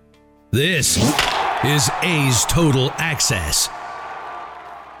 This is A's Total Access.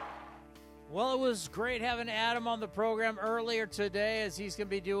 Well, it was great having Adam on the program earlier today, as he's going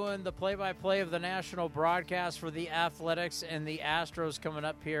to be doing the play-by-play of the national broadcast for the Athletics and the Astros coming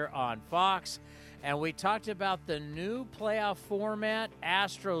up here on Fox. And we talked about the new playoff format,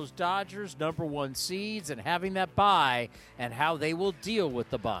 Astros, Dodgers, number 1 seeds, and having that bye, and how they will deal with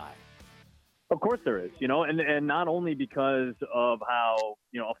the bye. Of course there is, and not only because of how,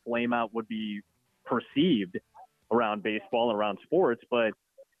 a flame out would be perceived around baseball and around sports, but,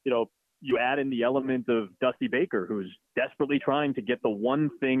 you add in the element of Dusty Baker, who's desperately trying to get the one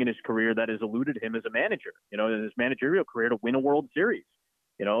thing in his career that has eluded him as a manager, in his managerial career, to win a World Series.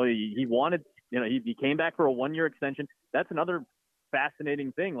 He wanted, he came back for a 1-year extension. That's another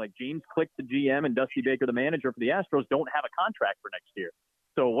fascinating thing. Like, James Click, the GM, and Dusty Baker, the manager for the Astros, don't have a contract for next year.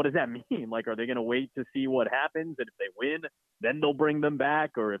 So what does that mean? Like, are they going to wait to see what happens? And if they win, then they'll bring them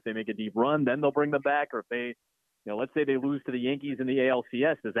back. Or if they make a deep run, then they'll bring them back. Or if they, let's say they lose to the Yankees in the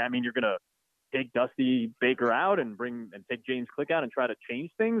ALCS, does that mean you're going to take Dusty Baker out and take James Click out and try to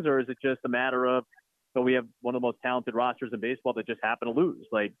change things? Or is it just a matter of, we have one of the most talented rosters in baseball that just happen to lose?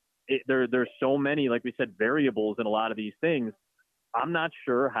 Like, there's so many, like we said, variables in a lot of these things. I'm not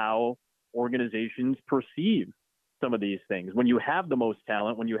sure how organizations perceive some of these things. When you have the most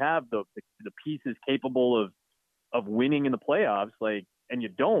talent, when you have the pieces capable of winning in the playoffs, like, and you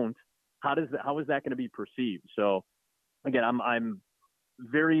don't, how is that going to be perceived? So again, I'm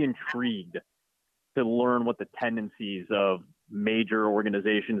very intrigued to learn what the tendencies of major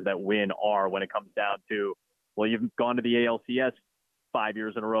organizations that win are when it comes down to, well, you've gone to the ALCS 5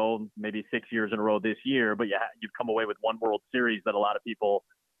 years in a row, maybe 6 years in a row this year, but you've come away with one World Series that a lot of people,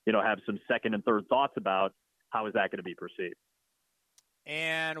 have some second and third thoughts about. How is that going to be perceived?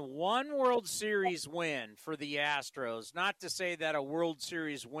 And one World Series win for the Astros, not to say that a World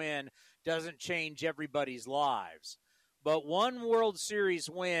Series win doesn't change everybody's lives, but one World Series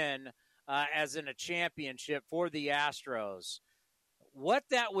win as in a championship for the Astros, what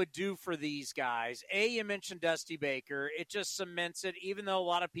that would do for these guys. You mentioned Dusty Baker. It just cements it, even though a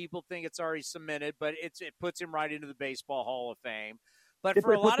lot of people think it's already cemented, but it puts him right into the Baseball Hall of Fame. But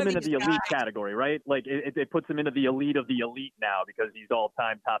for a lot of these guys, it puts him into the elite category, right? Like it puts him into the elite of the elite now because he's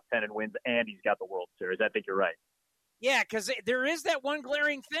all-time top 10 in wins and he's got the World Series. I think you're right. Yeah, because there is that one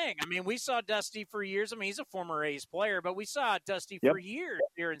glaring thing. I mean, we saw Dusty for years. I mean, he's a former A's player, but we saw Dusty for years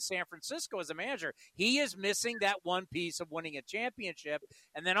here in San Francisco as a manager. He is missing that one piece of winning a championship.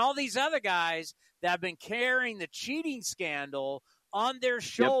 And then all these other guys that have been carrying the cheating scandal on their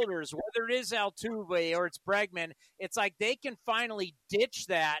shoulders, whether it is Altuve or it's Bregman, it's like they can finally ditch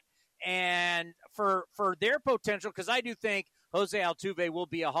that and for their potential, because I do think Jose Altuve will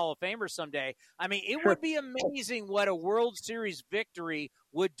be a Hall of Famer someday. I mean, it would be amazing what a World Series victory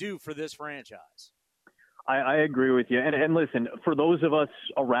would do for this franchise. I agree with you. And listen, for those of us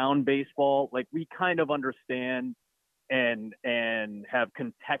around baseball, like we kind of understand and have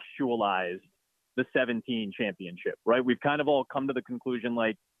contextualized the 17 championship, right? We've kind of all come to the conclusion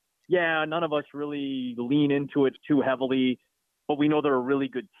like, yeah, none of us really lean into it too heavily, but we know they're a really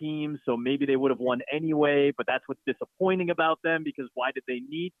good team, so maybe they would have won anyway, but that's what's disappointing about them because why did they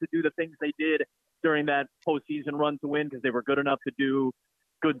need to do the things they did during that postseason run to win? Because they were good enough to do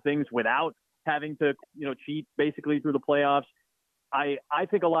good things without having to, cheat basically through the playoffs. I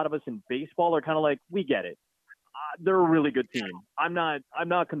think a lot of us in baseball are kind of like, we get it. They're a really good team. I'm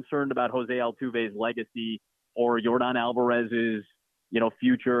not concerned about Jose Altuve's legacy or Yordan Alvarez's,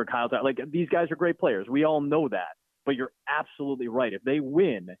 future. Kyle, like these guys are great players. We all know that. But you're absolutely right. If they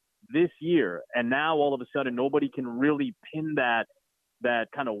win this year, and now all of a sudden nobody can really pin that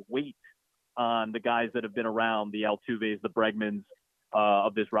kind of weight on the guys that have been around, the Altuves, the Bregmans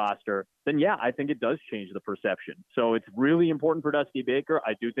of this roster, then yeah, I think it does change the perception. So it's really important for Dusty Baker.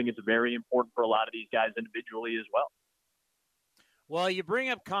 I do think it's very important for a lot of these guys individually as well. Well, you bring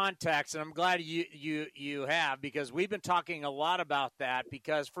up context, and I'm glad you have, because we've been talking a lot about that,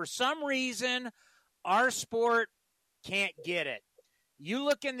 because for some reason our sport can't get it. You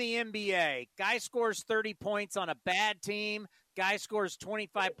look in the NBA, guy scores 30 points on a bad team, guy scores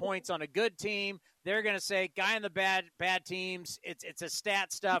 25 points on a good team. They're going to say, guy on the bad teams, it's a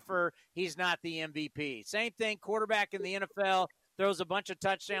stat stuffer. He's not the MVP. Same thing, quarterback in the NFL throws a bunch of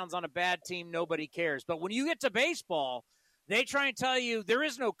touchdowns on a bad team. Nobody cares. But when you get to baseball, they try and tell you there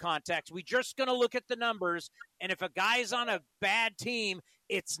is no context. We're just going to look at the numbers. And if a guy's on a bad team,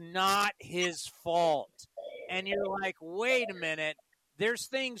 it's not his fault. And you're like, wait a minute. There's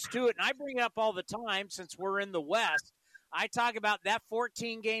things to it. And I bring it up all the time since we're in the West. I talk about that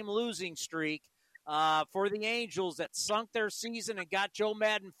 14-game losing streak for the Angels that sunk their season and got Joe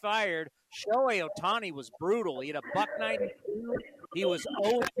Madden fired. Shohei Ohtani was brutal. He had a .92. He was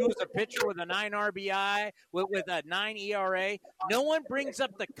 0-2 as a pitcher with a 9 RBI, with a 9 ERA. No one brings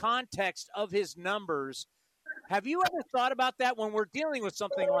up the context of his numbers. Have you ever thought about that when we're dealing with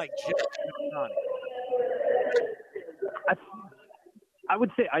something like Shohei Ohtani? I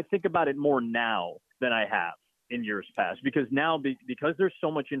would say I think about it more now than I have in years past, because now, because there's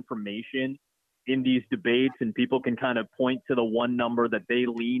so much information in these debates and people can kind of point to the one number that they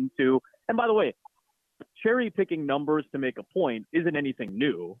lean to. And by the way, cherry picking numbers to make a point isn't anything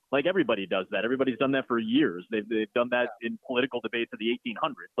new. Like everybody does that. Everybody's done that for years. They've done that in political debates of the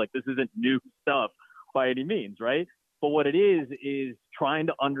 1800s. Like this isn't new stuff by any means, right? But what it is trying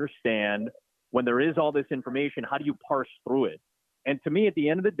to understand when there is all this information, how do you parse through it? And to me, at the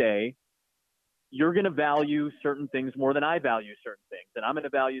end of the day, you're going to value certain things more than I value certain things. And I'm going to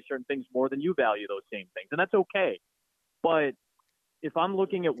value certain things more than you value those same things. And that's okay. But if I'm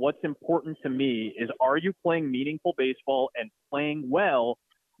looking at what's important to me is, are you playing meaningful baseball and playing well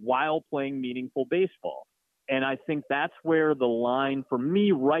while playing meaningful baseball? And I think that's where the line for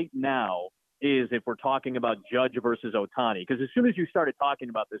me right now is, if we're talking about Judge versus Ohtani. Because as soon as you started talking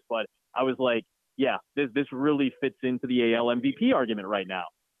about this, Bud, I was like, yeah, this really fits into the AL MVP argument right now.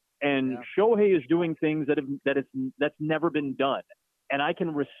 And Shohei is doing things that's never been done. And I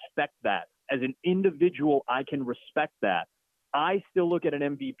can respect that. As an individual, I can respect that. I still look at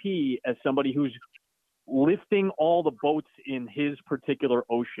an MVP as somebody who's lifting all the boats in his particular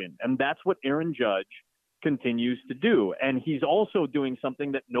ocean. And that's what Aaron Judge continues to do. And he's also doing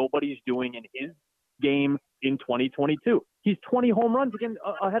something that nobody's doing in his game in 2022. He's 20 home runs again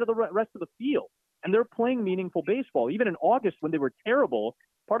ahead of the rest of the field. And they're playing meaningful baseball. Even in August when they were terrible,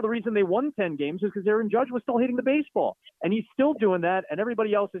 part of the reason they won 10 games is because Aaron Judge was still hitting the baseball. And he's still doing that, and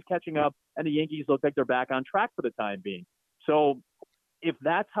everybody else is catching up, and the Yankees look like they're back on track for the time being. So if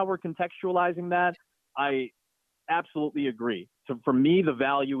that's how we're contextualizing that, I absolutely agree. So for me, the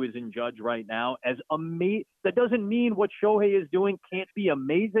value is in Judge right now. That doesn't mean what Shohei is doing can't be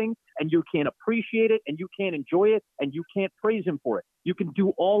amazing, and you can't appreciate it, and you can't enjoy it, and you can't praise him for it. You can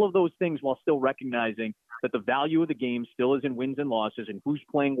do all of those things while still recognizing that the value of the game still is in wins and losses and who's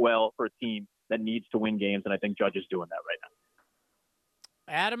playing well for a team that needs to win games, and I think Judge is doing that right now.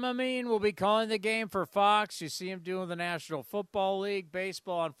 Adam Amin will be calling the game for Fox. You see him doing the National Football League,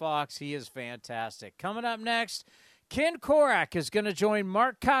 baseball on Fox. He is fantastic. Coming up next, Ken Korak is going to join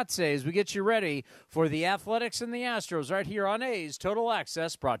Mark Kotze as we get you ready for the Athletics and the Astros right here on A's Total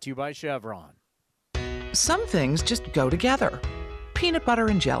Access, brought to you by Chevron. Some things just go together. Peanut butter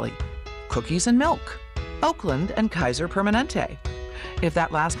and jelly, cookies and milk, Oakland and Kaiser Permanente. If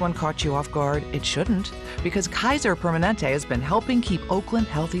that last one caught you off guard, it shouldn't, because Kaiser Permanente has been helping keep Oakland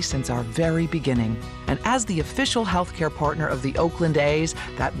healthy since our very beginning. And as the official healthcare partner of the Oakland A's,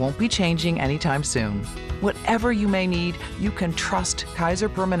 that won't be changing anytime soon. Whatever you may need, you can trust Kaiser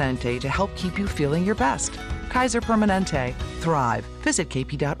Permanente to help keep you feeling your best. Kaiser Permanente. Thrive. Visit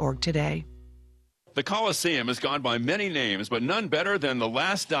kp.org today. The Coliseum has gone by many names, but none better than the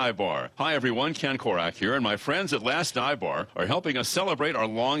Last Dive Bar. Hi, everyone. Ken Korak here, and my friends at Last Dive Bar are helping us celebrate our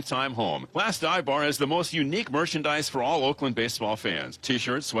longtime home. Last Dive Bar has the most unique merchandise for all Oakland baseball fans.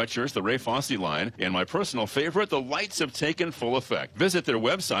 T-shirts, sweatshirts, the Ray Fosse line, and my personal favorite, the lights have taken full effect. Visit their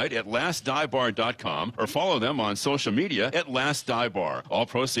website at lastdivebar.com or follow them on social media at Last Dive Bar. All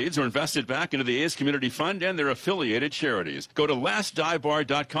proceeds are invested back into the A's Community Fund and their affiliated charities. Go to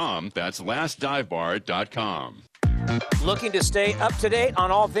lastdivebar.com. That's lastdivebar.com. Looking to stay up to date on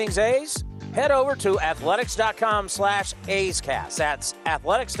all things A's? Head over to athletics.com/A'sCast. That's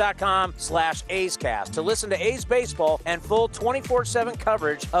athletics.com/A'sCast to listen to A's baseball and full 24/7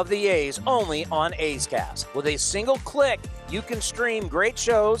 coverage of the A's only on A's Cast. With a single click, you can stream great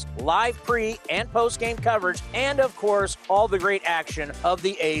shows, live pre- and post-game coverage, and, of course, all the great action of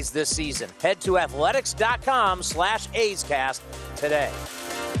the A's this season. Head to athletics.com/A'sCast today.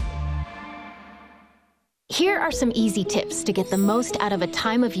 Here are some easy tips to get the most out of a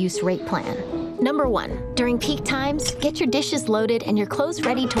time-of-use rate plan. Number 1, during peak times, get your dishes loaded and your clothes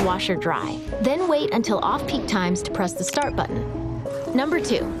ready to wash or dry. Then wait until off-peak times to press the start button. Number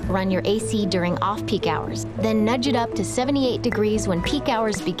 2, run your AC during off-peak hours. Then nudge it up to 78 degrees when peak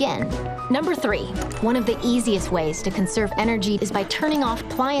hours begin. Number 3, one of the easiest ways to conserve energy is by turning off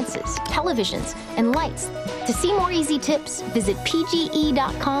appliances, televisions, and lights. To see more easy tips, visit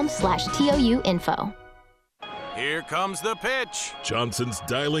pge.com/TOUinfo. Here comes the pitch. Johnson's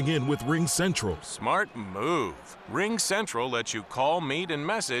dialing in with Ring Central. Smart move. Ring Central lets you call, meet, and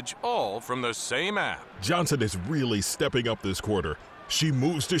message all from the same app. Johnson is really stepping up this quarter. She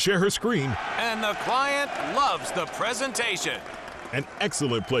moves to share her screen. And the client loves the presentation. An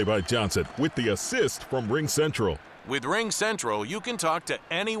excellent play by Johnson with the assist from Ring Central. With Ring Central, you can talk to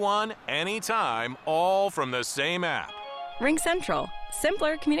anyone, anytime, all from the same app. Ring Central.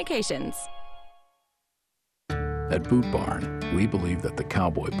 Simpler communications. At Boot Barn, we believe that the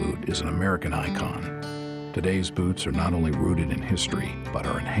cowboy boot is an American icon. Today's boots are not only rooted in history, but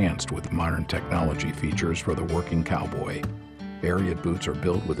are enhanced with modern technology features for the working cowboy. Ariat boots are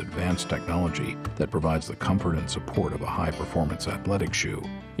built with advanced technology that provides the comfort and support of a high-performance athletic shoe,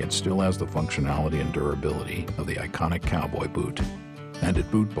 yet still has the functionality and durability of the iconic cowboy boot. And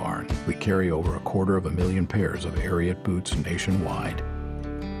at Boot Barn, we carry over 250,000 pairs of Ariat boots nationwide.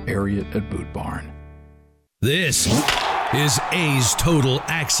 Ariat at Boot Barn. This is A's Total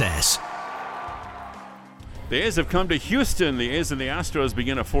Access. The A's have come to Houston. The A's and the Astros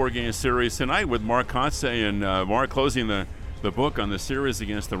begin a 4-game series tonight with Mark Kotze and Mark closing the book on the series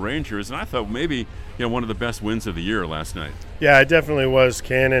against the Rangers. And I thought maybe one of the best wins of the year last night. Yeah, it definitely was,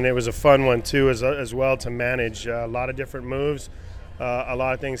 Ken, and it was a fun one too as well to manage. A lot of different moves, a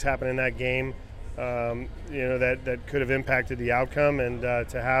lot of things happened in that game, that could have impacted the outcome, and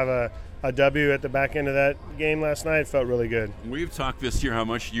to have a W at the back end of that game last night felt really good. We've talked this year how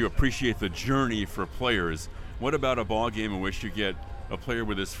much you appreciate the journey for players. What about a ball game in which you get a player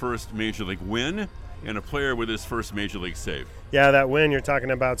with his first Major League win and a player with his first Major League save. Yeah, that win you're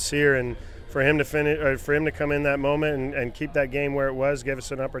talking about, Sear, and for him to finish, or for him to come in that moment and keep that game where it was, give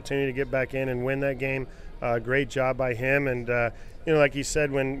us an opportunity to get back in and win that game. Great job by him. And like he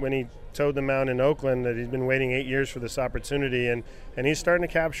said when he toed the mound in Oakland, that he's been waiting 8 years for this opportunity, and he's starting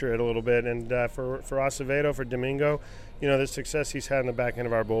to capture it a little bit. And for Acevedo, for Domingo, the success he's had in the back end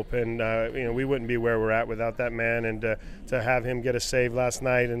of our bullpen, we wouldn't be where we're at without that man. And to have him get a save last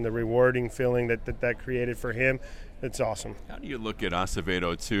night and the rewarding feeling that created for him, it's awesome. How do you look at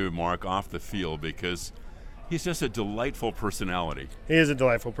Acevedo, too, Mark, off the field? Because he's just a delightful personality. He is a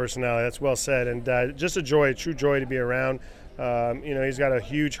delightful personality. That's well said. And just a joy, a true joy to be around. He's got a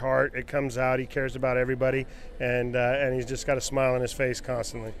huge heart. It comes out. He cares about everybody, and he's just got a smile on his face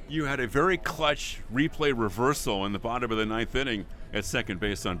constantly. You had a very clutch replay reversal in the bottom of the ninth inning at second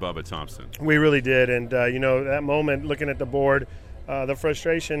base on Bubba Thompson. We really did, and that moment, looking at the board, the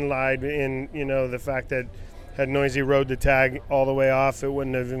frustration lied in the fact that had Noisy rode the tag all the way off, it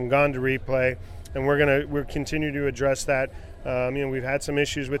wouldn't have even gone to replay, and we'll continue to address that. We've had some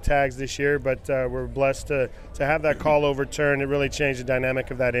issues with tags this year, but we're blessed to have that call overturned. It really changed the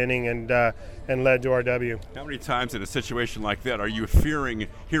dynamic of that inning and led to our W. How many times in a situation like that are you fearing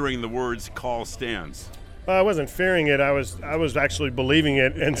hearing the words "call stands"? I wasn't fearing it. I was actually believing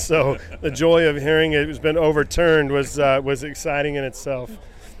it, and so the joy of hearing it has been overturned was exciting in itself.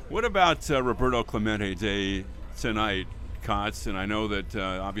 What about Roberto Clemente Day tonight, Kotz? And I know that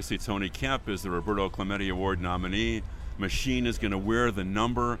obviously Tony Kemp is the Roberto Clemente Award nominee. Machine is going to wear the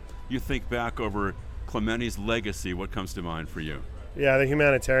number. You think back over Clemente's legacy, what comes to mind for you? Yeah, the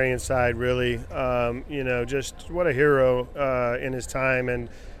humanitarian side, really. Just what a hero in his time, and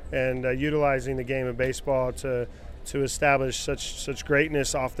utilizing the game of baseball to establish such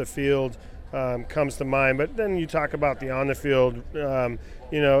greatness off the field comes to mind. But then you talk about the on the field.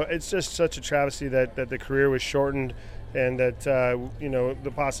 It's just such a travesty that the career was shortened, and that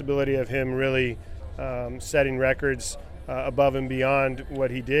the possibility of him really setting records above and beyond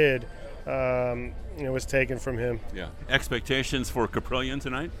what he did, was taken from him. Yeah. Expectations for Caprillion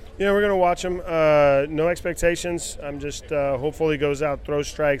tonight? Yeah, we're going to watch him. No expectations. I'm just hopefully goes out, throws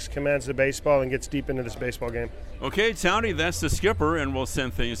strikes, commands the baseball, and gets deep into this baseball game. Okay, Townie, that's the skipper, and we'll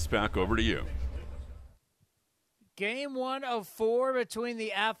send things back over to you. Game 1 of 4 between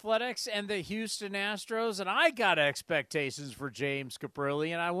the Athletics and the Houston Astros, and I got expectations for James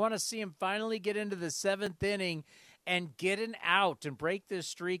Caprillion. I want to see him finally get into the 7th inning and get an out and break this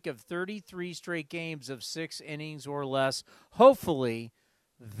streak of 33 straight games of 6 innings or less. Hopefully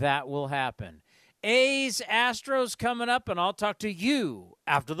that will happen. A's Astros coming up, and I'll talk to you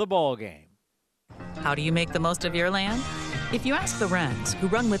after the ball game. How do you make the most of your land? If you ask the Wrens, who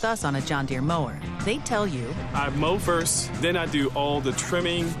run with us on a John Deere mower, they tell you, I mow first, then I do all the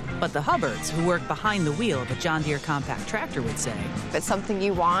trimming. But the Hubbards, who work behind the wheel of a John Deere compact tractor, would say, if it's something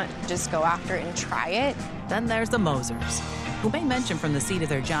you want, just go after it and try it. Then there's the Mosers, who may mention from the seat of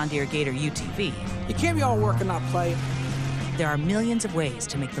their John Deere Gator UTV, you can't be all work and not play. There are millions of ways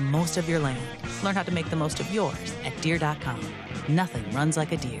to make the most of your land. Learn how to make the most of yours at Deere.com. Nothing runs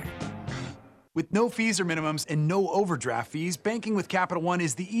like a Deere. With no fees or minimums and no overdraft fees, banking with Capital One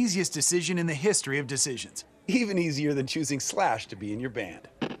is the easiest decision in the history of decisions. Even easier than choosing Slash to be in your band.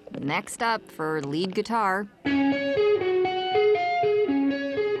 Next up for lead guitar.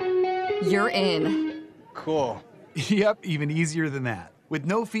 You're in. Cool. Yep, even easier than that. With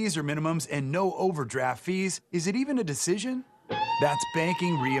no fees or minimums and no overdraft fees, is it even a decision? That's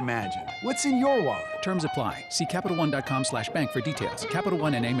banking reimagined. What's in your wallet? Terms apply. See CapitalOne.com/bank for details. Capital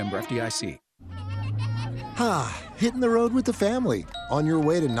One N.A. member FDIC. Hitting the road with the family. On your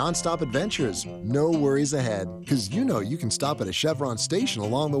way to nonstop adventures. No worries ahead, because you can stop at a Chevron station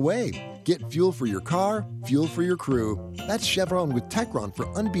along the way. Get fuel for your car, fuel for your crew. That's Chevron with Techron for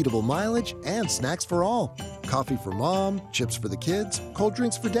unbeatable mileage and snacks for all. Coffee for mom, chips for the kids, cold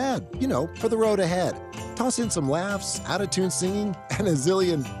drinks for dad. For the road ahead. Toss in some laughs, out-of-tune singing, and a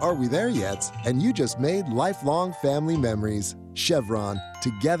zillion "Are we there yet?" And you just made lifelong family memories. Chevron,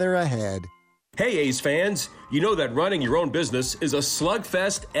 together ahead. Hey A's fans, you know that running your own business is a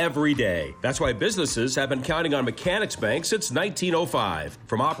slugfest every day. That's why businesses have been counting on Mechanics Bank since 1905.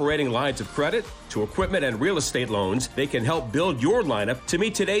 From operating lines of credit to equipment and real estate loans, they can help build your lineup to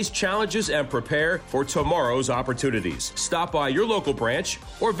meet today's challenges and prepare for tomorrow's opportunities. Stop by your local branch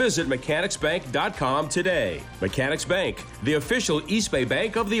or visit mechanicsbank.com today. Mechanics Bank, the official East Bay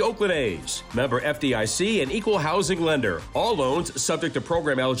bank of the Oakland A's. Member FDIC and equal housing lender. All loans subject to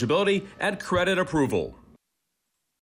program eligibility and credit approval.